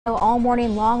All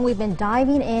morning long, we've been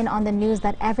diving in on the news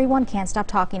that everyone can't stop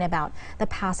talking about, the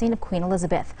passing of Queen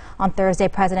Elizabeth. On Thursday,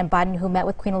 President Biden, who met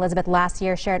with Queen Elizabeth last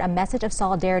year, shared a message of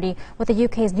solidarity with the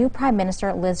UK's new Prime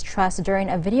Minister, Liz Truss, during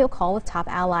a video call with top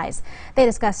allies. They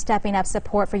discussed stepping up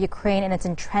support for Ukraine in its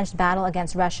entrenched battle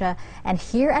against Russia. And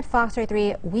here at Fox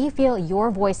 33, we feel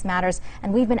your voice matters,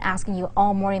 and we've been asking you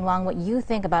all morning long what you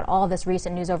think about all this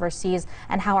recent news overseas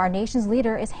and how our nation's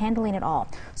leader is handling it all.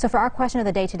 So for our question of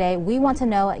the day today, we want to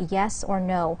know, yes or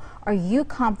no, are you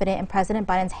confident in President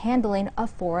Biden's handling of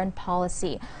foreign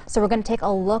policy? So we're going to take a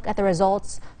look at the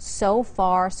results so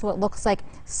far. So it looks like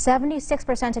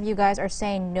 76% of you guys are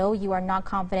saying no, you are not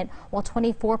confident, while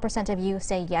 24% of you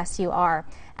say yes, you are.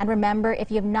 And remember, if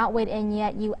you have not weighed in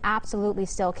yet, you absolutely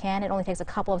still can. It only takes a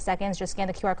couple of seconds. Just scan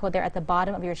the QR code there at the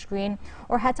bottom of your screen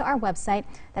or head to our website.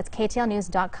 That's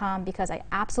ktlnews.com, because I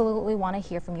absolutely want to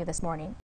hear from you this morning.